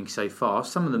interviewing so far,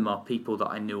 some of them are people that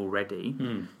I knew already.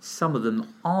 Some of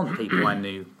them aren't people I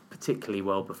knew particularly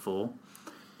well before,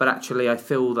 but actually I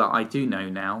feel that I do know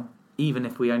now, even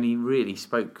if we only really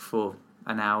spoke for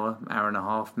an hour and a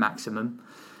half maximum,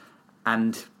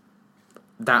 and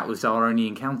that was our only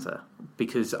encounter,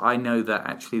 because I know that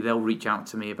actually they'll reach out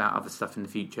to me about other stuff in the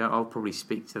future. I'll probably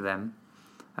speak to them.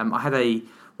 I had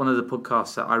one of the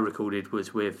podcasts that I recorded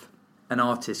was with an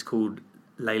artist called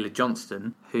Layla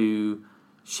Johnston, who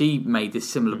she made this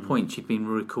similar point. She'd been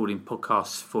recording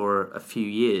podcasts for a few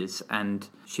years, and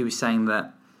she was saying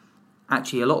that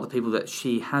actually a lot of the people that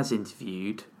she has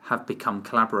interviewed have become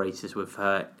collaborators with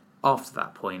her after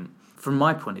that point. From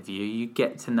my point of view, you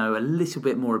get to know a little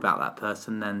bit more about that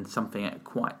person than something at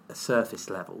quite a surface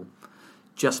level,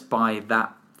 just by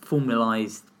that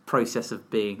formalised process of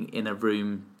being in a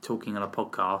room talking on a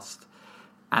podcast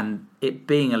and it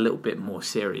being a little bit more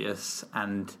serious,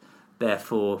 and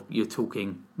therefore you're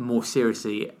talking more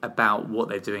seriously about what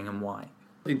they're doing and why.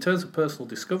 In terms of personal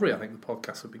discovery, I think the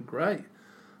podcasts have been great.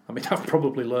 I mean, I've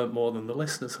probably learnt more than the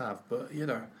listeners have, but,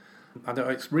 And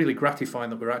it's really gratifying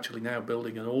that we're actually now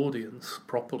building an audience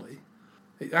properly.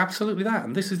 Absolutely that.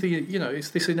 And this is it's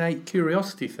this innate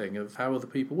curiosity thing of how other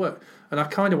people work. And I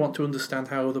kind of want to understand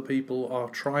how other people are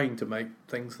trying to make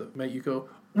things that make you go,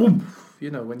 woof,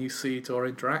 when you see it or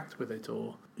interact with it.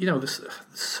 Or, there's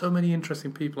so many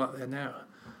interesting people out there now.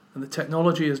 And the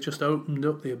technology has just opened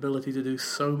up the ability to do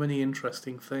so many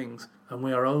interesting things. And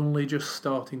we are only just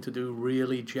starting to do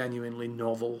really genuinely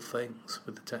novel things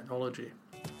with the technology.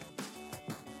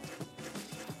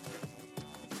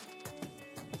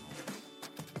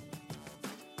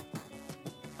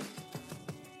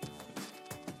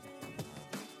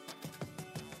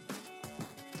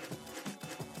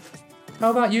 How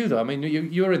about you, though? I mean,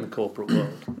 you're in the corporate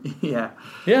world. Yeah.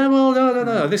 Yeah, well,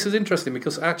 no. This is interesting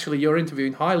because actually you're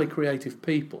interviewing highly creative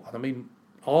people. And I mean,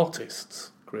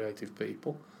 artists, creative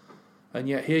people. And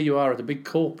yet here you are at a big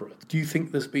corporate. Do you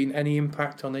think there's been any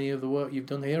impact on any of the work you've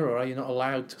done here, or are you not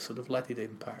allowed to sort of let it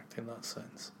impact in that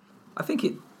sense? I think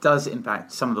it does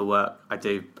impact some of the work I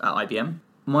do at IBM.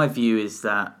 My view is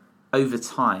that over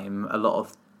time, a lot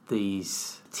of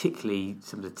these, particularly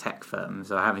some of the tech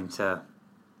firms, are having to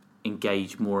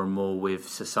engage more and more with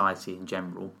society in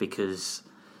general, because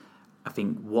I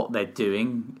think what they're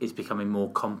doing is becoming more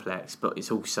complex, but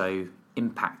it's also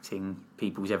impacting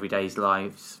people's everyday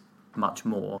lives much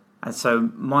more. And so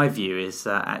my view is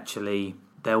that actually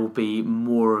there will be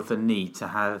more of a need to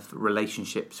have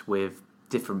relationships with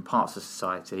different parts of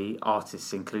society,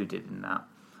 artists included in that,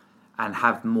 and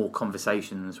have more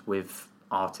conversations with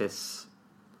artists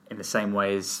in the same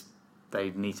way as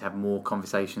they need to have more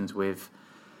conversations with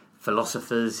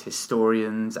philosophers,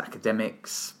 historians,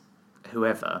 academics,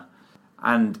 whoever.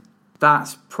 And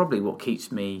that's probably what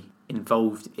keeps me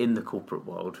involved in the corporate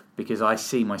world, because I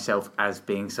see myself as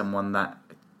being someone that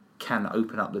can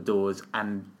open up the doors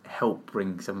and help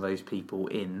bring some of those people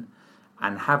in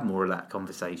and have more of that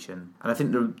conversation. And I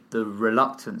think the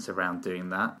reluctance around doing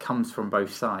that comes from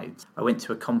both sides. I went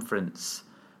to a conference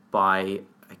by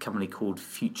a company called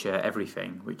Future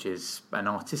Everything, which is an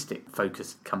artistic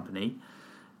focused company.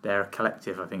 They're a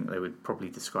collective, I think they would probably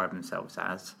describe themselves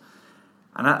as.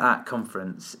 And at that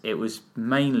conference, it was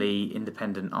mainly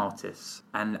independent artists.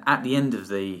 And at the end of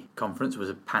the conference was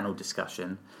a panel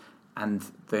discussion, and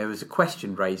there was a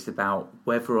question raised about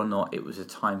whether or not it was a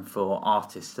time for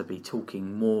artists to be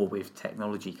talking more with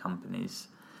technology companies.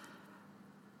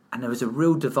 And there was a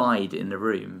real divide in the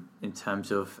room in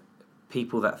terms of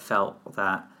people that felt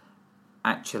that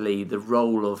actually the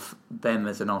role of them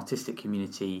as an artistic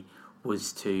community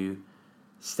was to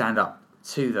stand up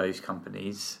to those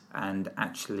companies and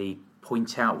actually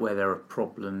point out where there are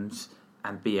problems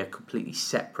and be a completely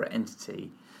separate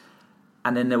entity.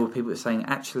 And then there were people saying,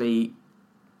 actually,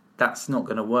 that's not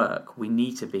going to work. We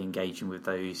need to be engaging with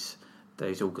those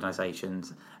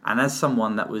organisations. And as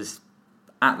someone that was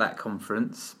at that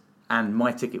conference, and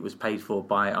my ticket was paid for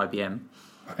by IBM,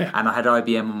 and I had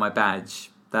IBM on my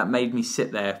badge, that made me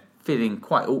sit there feeling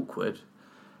quite awkward,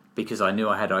 because I knew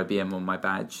I had IBM on my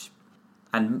badge.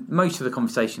 And most of the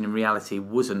conversation in reality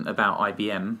wasn't about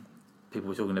IBM. People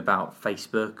were talking about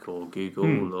Facebook or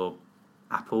Google or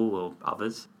Apple or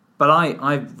others. But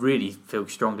I really feel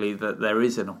strongly that there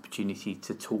is an opportunity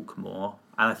to talk more.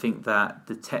 And I think that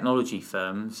the technology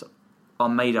firms are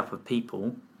made up of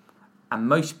people, and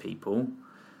most people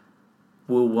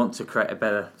will want to create a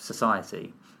better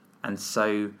society. And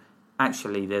so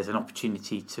actually there's an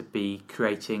opportunity to be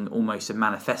creating almost a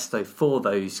manifesto for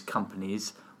those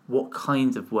companies. What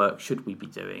kind of work should we be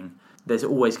doing? There's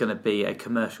always going to be a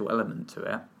commercial element to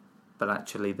it, but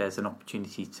actually there's an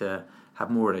opportunity to have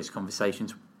more of those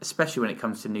conversations, especially when it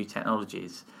comes to new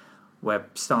technologies. We're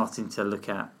starting to look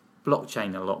at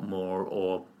blockchain a lot more,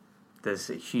 or there's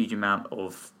a huge amount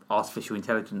of artificial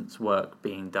intelligence work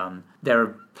being done. There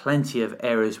are plenty of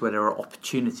areas where there are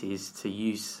opportunities to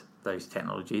use those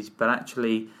technologies, but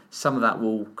actually some of that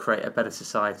will create a better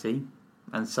society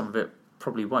and some of it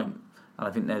probably won't. And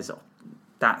I think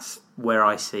that's where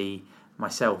I see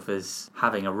myself as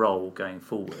having a role going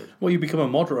forward. Well, you become a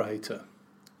moderator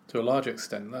to a large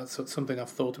extent. That's something I've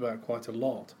thought about quite a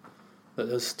lot. That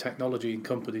as technology in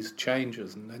companies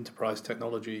changes and enterprise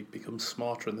technology becomes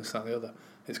smarter and this, that, and the other,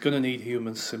 it's going to need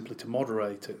humans simply to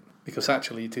moderate it. Because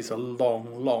actually it is a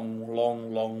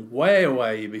long way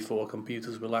away before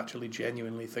computers will actually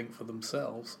genuinely think for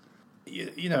themselves.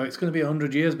 You know, it's going to be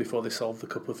 100 years before they solve the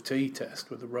cup of tea test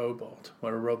with a robot,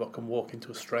 where a robot can walk into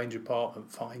a strange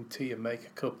apartment, find tea and make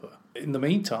a cuppa. In the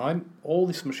meantime, all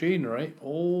this machinery,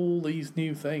 all these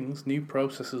new things, new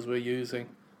processes we're using,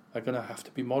 are going to have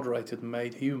to be moderated and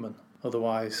made human.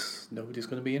 Otherwise, nobody's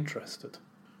going to be interested.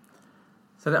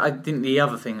 So I think the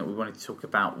other thing that we wanted to talk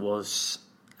about was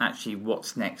actually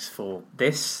what's next for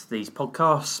these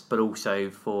podcasts, but also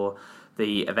for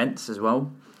the events as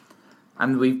well.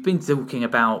 And we've been talking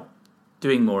about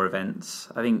doing more events.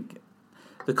 I think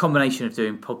the combination of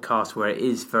doing podcasts where it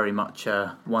is very much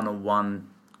a one-on-one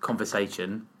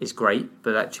conversation is great,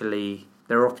 but actually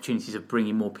there are opportunities of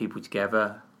bringing more people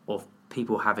together, of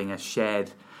people having a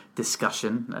shared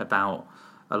discussion about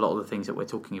a lot of the things that we're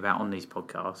talking about on these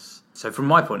podcasts. So from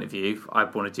my point of view, I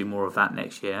want to do more of that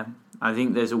next year. I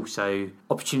think there's also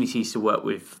opportunities to work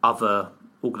with other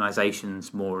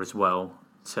organisations more as well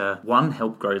to, one,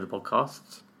 help grow the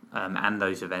podcasts and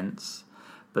those events,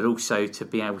 but also to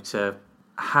be able to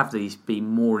have these be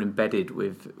more embedded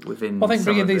within. I think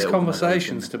bringing these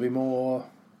conversations to be more,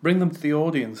 bring them to the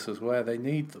audiences where they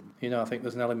need them. I think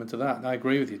there's an element of that, and I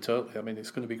agree with you totally. I mean,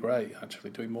 it's going to be great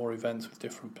actually doing more events with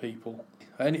different people.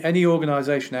 Any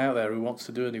organisation out there who wants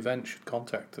to do an event should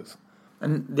contact us.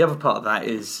 And the other part of that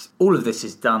is all of this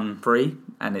is done free,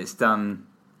 and it's done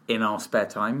in our spare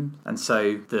time, and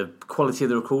so the quality of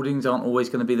the recordings aren't always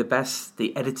going to be the best,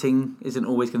 the editing isn't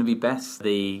always going to be best,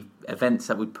 the events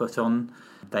that we put on,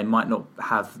 they might not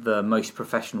have the most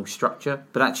professional structure,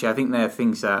 but actually I think they're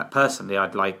things that personally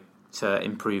I'd like to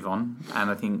improve on. And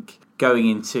I think going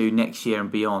into next year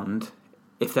and beyond,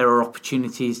 if there are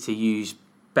opportunities to use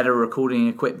better recording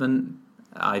equipment,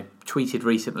 I tweeted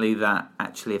recently that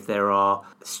actually if there are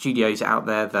studios out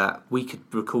there that we could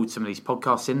record some of these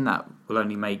podcasts in, that will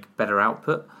only make better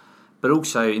output. But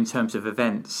also in terms of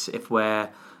events, if we're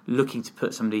looking to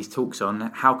put some of these talks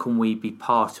on, how can we be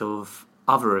part of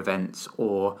other events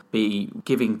or be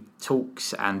giving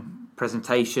talks and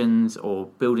presentations or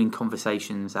building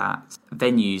conversations at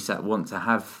venues that want to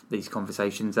have these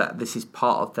conversations, that this is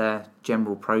part of their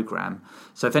general programme.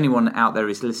 So if anyone out there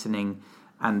is listening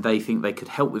and they think they could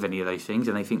help with any of those things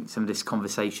and they think some of this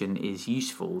conversation is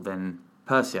useful, then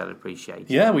personally I'd appreciate it.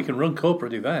 Yeah, we can run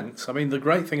corporate events. I mean, the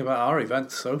great thing about our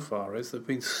events so far is they've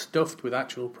been stuffed with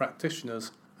actual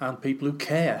practitioners and people who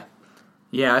care.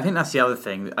 Yeah, I think that's the other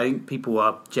thing. I think people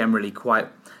are generally quite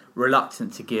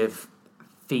reluctant to give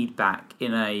feedback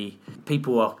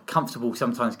people are comfortable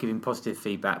sometimes giving positive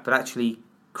feedback, but actually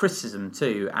criticism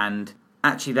too. And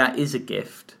actually that is a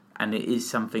gift, and it is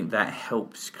something that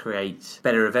helps create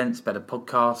better events, better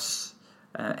podcasts,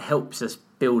 helps us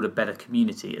build a better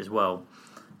community as well.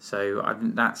 So I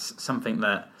think that's something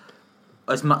that,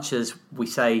 as much as we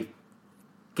say,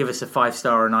 give us a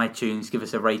 5-star on iTunes, give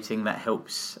us a rating, that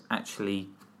helps actually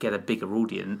get a bigger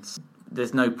audience.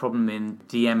 There's no problem in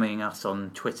DMing us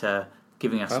on Twitter,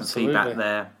 giving us Absolutely. some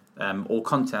feedback there, or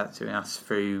contacting us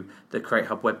through the Create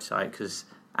Hub website, because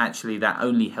actually that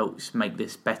only helps make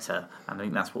this better, and I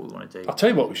think that's what we want to do. I'll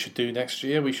tell you what we should do next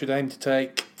year. We should aim to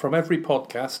take from every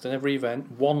podcast and every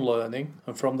event one learning,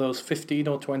 and from those 15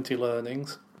 or 20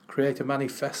 learnings, create a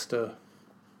manifesto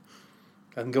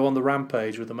and go on the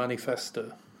rampage with the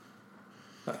manifesto.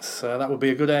 That would be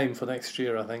a good aim for next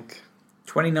year, I think.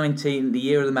 2019, the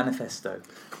year of the manifesto.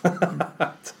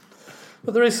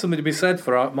 But there is something to be said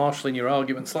for marshalling your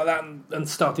arguments like that and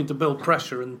starting to build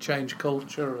pressure and change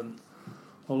culture and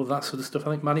all of that sort of stuff.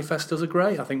 I think manifestos are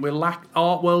great. I think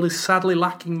art world is sadly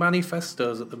lacking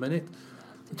manifestos at the minute.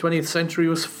 The 20th century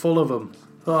was full of them.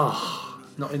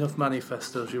 Not enough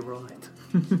manifestos, you're right.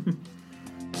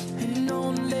 And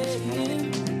only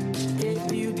a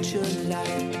future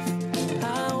life.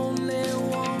 I only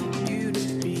want you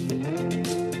to be.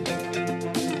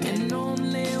 And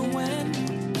only when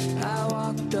I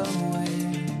walked away.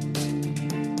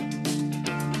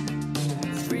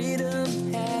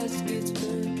 Freedom has its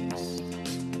perks.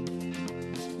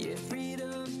 Yeah,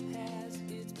 freedom has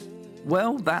its perks.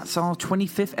 Well, that's our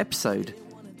 25th episode.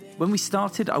 When we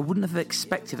started, I wouldn't have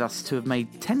expected us to have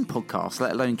made 10 podcasts,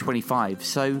 let alone 25,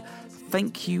 so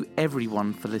thank you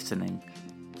everyone for listening.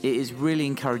 It is really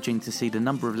encouraging to see the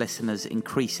number of listeners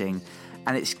increasing,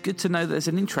 and it's good to know there's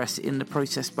an interest in the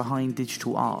process behind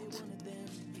digital art.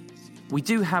 We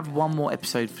do have one more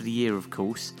episode for the year, of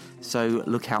course, so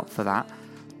look out for that.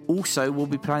 Also, we'll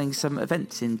be planning some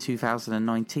events in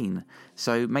 2019,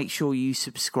 so make sure you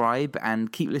subscribe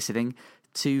and keep listening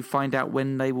to find out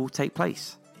when they will take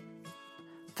place.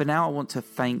 For now, I want to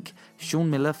thank Sean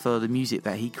Miller for the music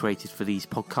that he created for these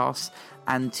podcasts,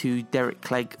 and to Derek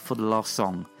Clegg for the last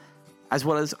song, as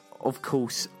well as, of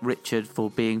course, Richard for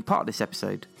being part of this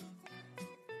episode.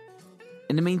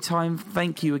 In the meantime,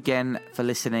 thank you again for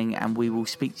listening, and we will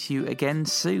speak to you again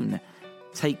soon.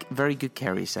 Take very good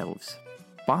care of yourselves.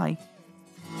 Bye.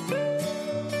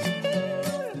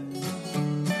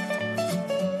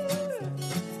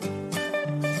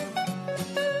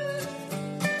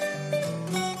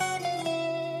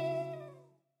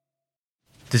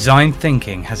 Design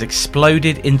thinking has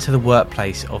exploded into the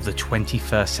workplace of the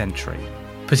 21st century,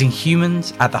 putting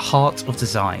humans at the heart of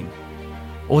design.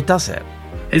 Or does it?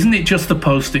 Isn't it just the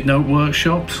post-it note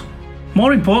workshops?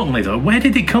 More importantly though, where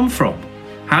did it come from?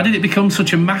 How did it become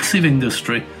such a massive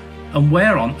industry? And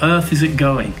where on earth is it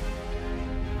going?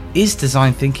 Is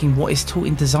design thinking what is taught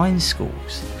in design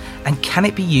schools? And can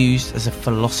it be used as a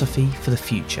philosophy for the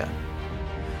future?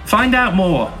 Find out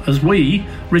more as we,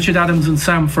 Richard Adams and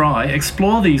Sam Fry,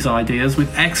 explore these ideas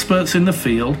with experts in the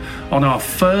field on our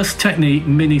First Technique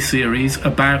mini-series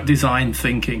about design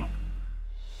thinking.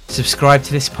 Subscribe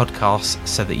to this podcast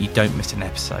so that you don't miss an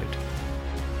episode.